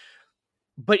issue.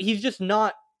 But he's just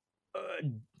not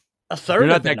assertive.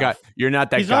 You're not that enough. guy. You're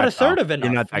not that he's guy. He's not assertive enough.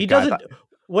 You're not that he guy. doesn't.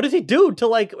 What does he do to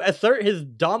like assert his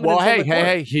dominance? Well, on the court?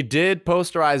 hey, he did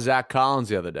posterize Zach Collins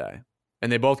the other day, and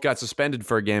they both got suspended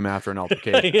for a game after an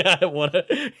altercation. Yeah, what?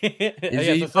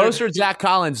 He postered Zach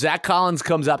Collins. Zach Collins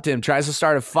comes up to him, tries to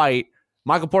start a fight.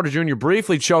 Michael Porter Jr.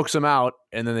 briefly chokes him out,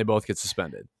 and then they both get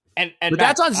suspended. But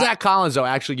that's on Zach Collins, though.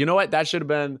 Actually, you know what? That should have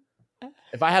been.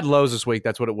 If I had lows this week,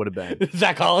 that's what it would have been.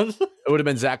 Zach Collins. It would have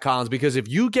been Zach Collins, because if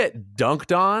you get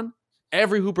dunked on,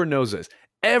 every hooper knows this.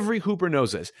 Every hooper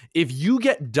knows this. If you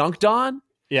get dunked on,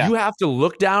 you have to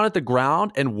look down at the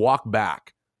ground and walk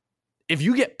back. If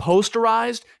you get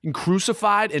posterized and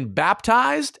crucified and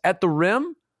baptized at the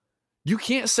rim, you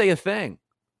can't say a thing.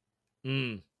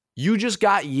 You just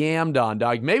got yammed on,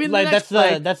 dog. Maybe the next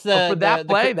play, that's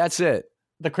it.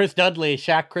 The Chris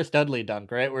Dudley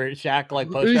dunk, right? Where Shaq like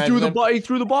posterized he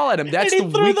threw the ball at him. That's the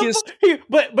weakest.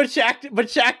 But Shaq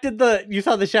did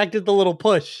Shaq did the little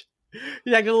push.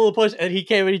 Shaq did a little push, and he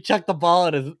came and he chucked the ball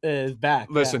at his back.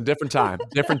 Listen, different time.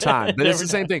 But it's the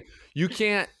same thing. You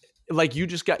can't, like, you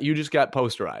just got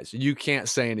posterized. You can't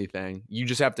say anything. You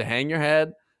just have to hang your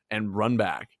head and run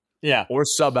back. Yeah. Or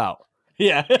sub out.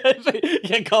 Yeah. You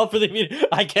can't call for the meeting.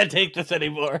 I can't take this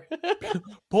anymore.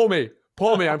 Pull me.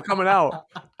 I'm coming out.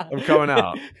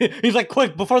 He's like,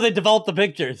 quick, before they develop the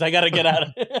pictures, I got to get out of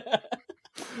it.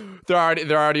 They're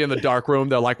already in the dark room.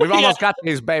 They're like, we've almost got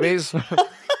these babies.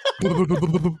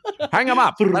 Hang them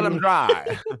up. Let them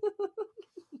dry.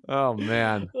 Oh,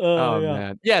 man.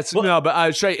 Man. Yes. No, but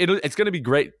Shrey, it's going to be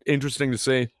great. Interesting to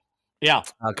see. Yeah.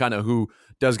 Kind of who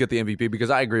does get the MVP,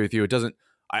 because I agree with you. It doesn't.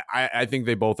 I think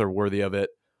they both are worthy of it.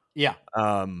 Yeah.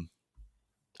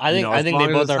 I think they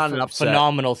both are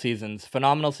phenomenal seasons.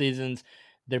 Phenomenal seasons.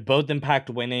 They're both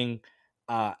impact winning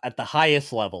at the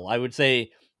highest level. I would say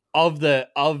of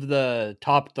the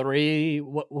top three,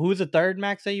 who's the third,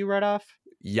 Max, that you read off?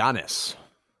 Giannis.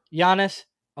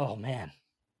 Oh man,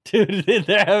 dude,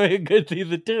 they're having a good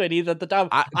season too, and he's at the top.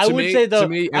 I would say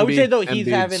though he's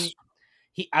having.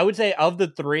 I would say of the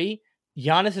three,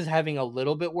 Giannis is having a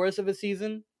little bit worse of a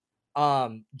season.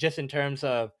 Just in terms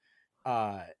of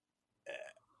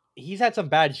he's had some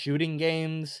bad shooting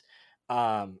games.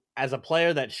 As a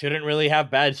player that shouldn't really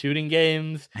have bad shooting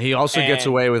games. He also gets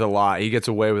away with a lot.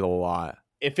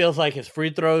 It feels like his free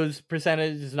throws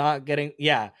percentage is not getting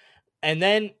and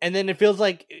then it feels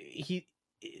like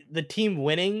the team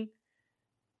winning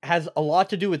has a lot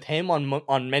to do with him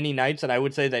on many nights, and I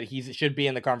would say that he should be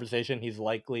in the conversation. He's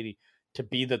likely to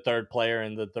be the third player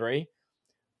in the three.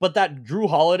 But that Drew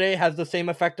Holiday has the same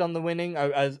effect on the winning,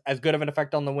 as good of an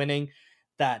effect on the winning.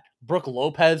 That Brook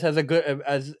Lopez has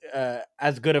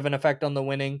as good of an effect on the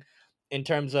winning in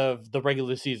terms of the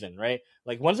regular season, right?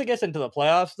 Like once it gets into the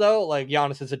playoffs, though, like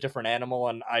Giannis is a different animal,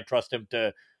 and I trust him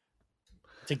to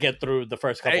get through the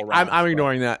first couple rounds. I'm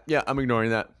ignoring that. Yeah, I'm ignoring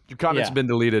that. Your comments have been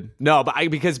deleted. No, but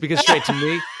because straight to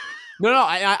me,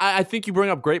 I think you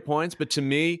bring up great points, but to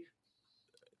me,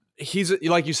 he's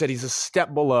like you said, he's a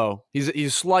step below.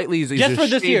 He's slightly just for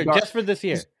this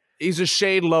year. He's a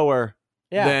shade lower.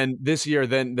 Yeah. Than this year,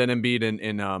 than Embiid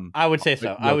and I would say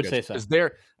so. I would say so. Because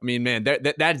man,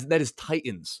 that is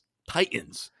Titans.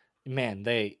 Man,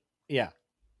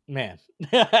 man.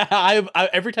 I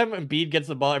every time Embiid gets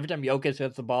the ball, every time Jokic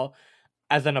gets the ball,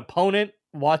 as an opponent,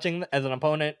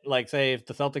 like say if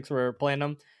the Celtics were playing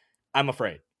them, I'm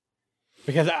afraid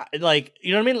because you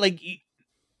know what I mean. Like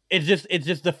it's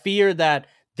just the fear that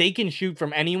they can shoot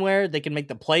from anywhere, they can make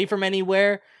the play from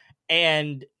anywhere,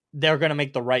 and they're gonna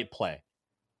make the right play.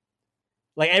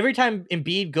 Like every time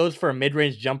Embiid goes for a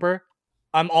mid-range jumper,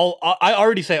 I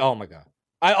already say, "Oh my god!"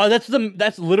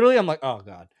 That's literally I'm like, "Oh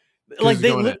god!" Like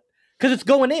because it's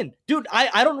going in, dude.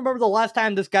 I don't remember the last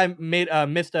time this guy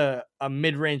missed a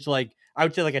mid-range, like I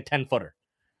would say like a 10-footer.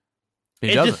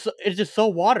 It's just so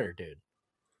water, dude.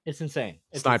 It's insane.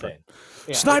 Sniper.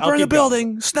 Yeah, Sniper in the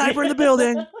building. Sniper in the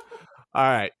building. All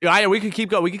right, we could keep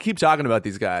going. We could keep talking about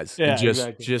these guys. Yeah,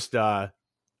 just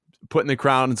putting the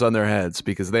crowns on their heads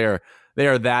because they are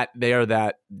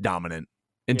that dominant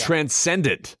and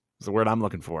transcendent is the word I'm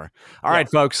looking for. All right,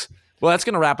 folks. Well, that's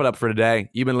going to wrap it up for today.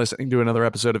 You've been listening to another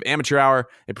episode of Amateur Hour,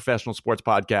 a professional sports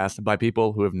podcast by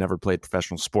people who have never played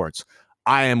professional sports.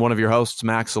 I am one of your hosts,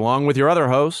 Max, along with your other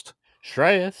host,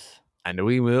 Shreyas. And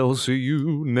we will see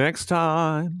you next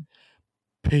time.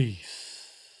 Peace.